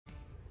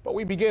But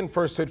we begin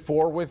first at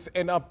 4 with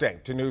an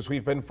update to news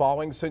we've been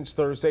following since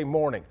Thursday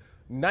morning.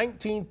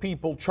 19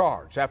 people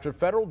charged after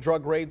federal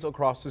drug raids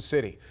across the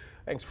city.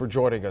 Thanks for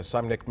joining us.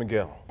 I'm Nick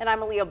McGill. And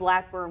I'm Aaliyah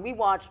Blackburn. We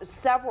watched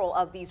several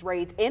of these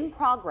raids in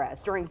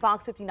progress during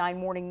Fox 59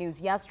 Morning News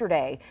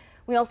yesterday.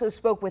 We also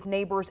spoke with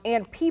neighbors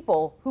and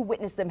people who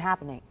witnessed them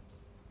happening.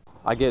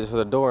 I get to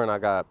the door and I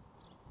got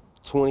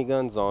 20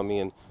 guns on me,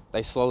 and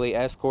they slowly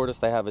escort us.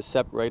 They have us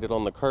separated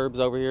on the curbs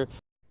over here.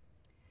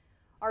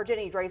 Our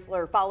Jenny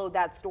Drasler followed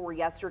that story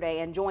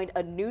yesterday and joined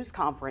a news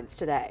conference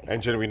today.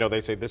 And Jenny, we know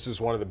they say this is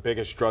one of the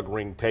biggest drug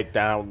ring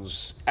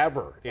takedowns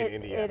ever in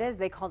Indiana. It is.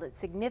 They called it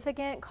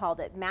significant,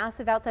 called it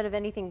massive outside of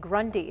anything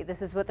Grundy.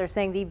 This is what they're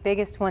saying, the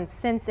biggest one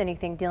since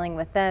anything dealing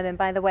with them. And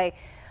by the way,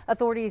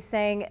 authorities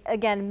saying,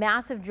 again,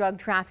 massive drug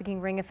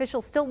trafficking ring.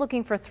 Officials still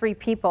looking for 3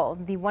 people.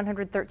 The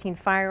 113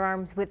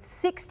 firearms with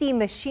 60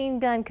 machine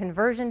gun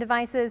conversion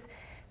devices.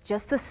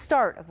 Just the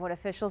start of what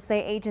officials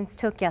say agents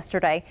took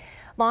yesterday.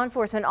 Law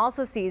enforcement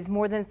also seized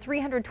more than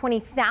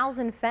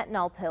 320,000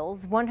 fentanyl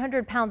pills,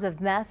 100 pounds of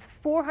meth,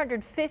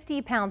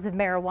 450 pounds of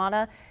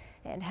marijuana,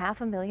 and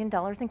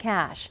 $500,000 in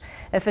cash.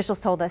 Officials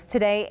told us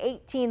today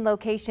 18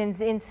 locations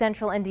in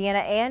central Indiana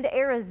and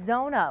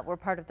Arizona were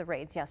part of the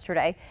raids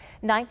yesterday.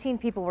 19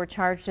 people were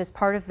charged as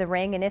part of the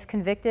ring, and if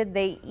convicted,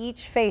 they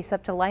each face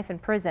up to life in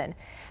prison.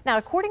 Now,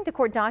 according to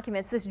court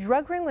documents, this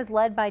drug ring was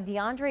led by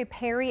DeAndre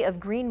Perry of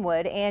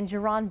Greenwood and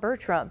Jerron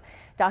Bertram.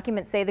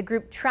 Documents say the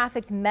group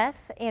trafficked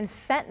meth and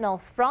fentanyl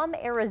from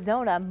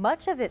Arizona,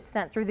 much of it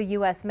sent through the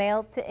U.S.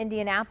 mail to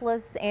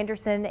Indianapolis,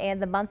 Anderson,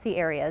 and the Muncie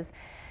areas.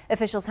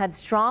 Officials had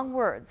strong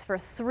words for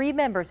 3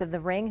 members of the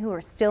ring who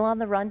are still on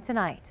the run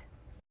tonight.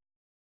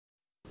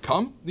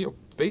 Come,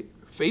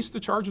 face the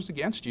charges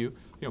against you,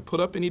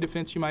 put up any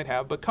defense you might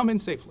have, but come in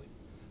safely.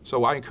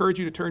 So I encourage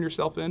you to turn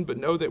yourself in, but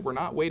know that we're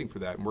not waiting for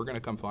that, and we're going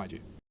to come find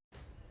you.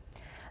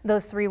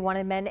 Those 3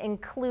 wanted men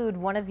include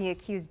one of the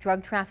accused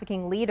drug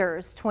trafficking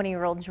leaders,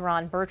 20-year-old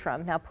Jerron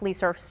Bertram. Now,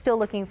 police are still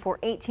looking for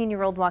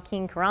 18-year-old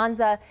Joaquin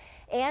Carranza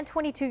and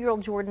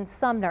 22-year-old Jordan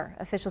Sumner.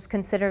 Officials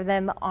consider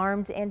them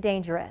armed and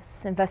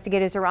dangerous.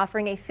 Investigators are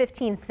offering a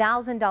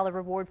 $15,000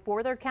 reward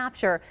for their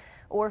capture,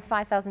 or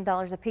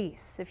 $5,000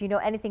 apiece. If you know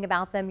anything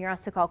about them, you're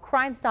asked to call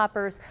Crime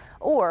Stoppers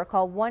or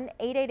call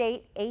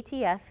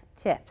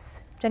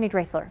 1-888-ATF-TIPS. Jenny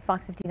Drasler,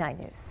 Fox 59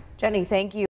 News. Jenny, thank you.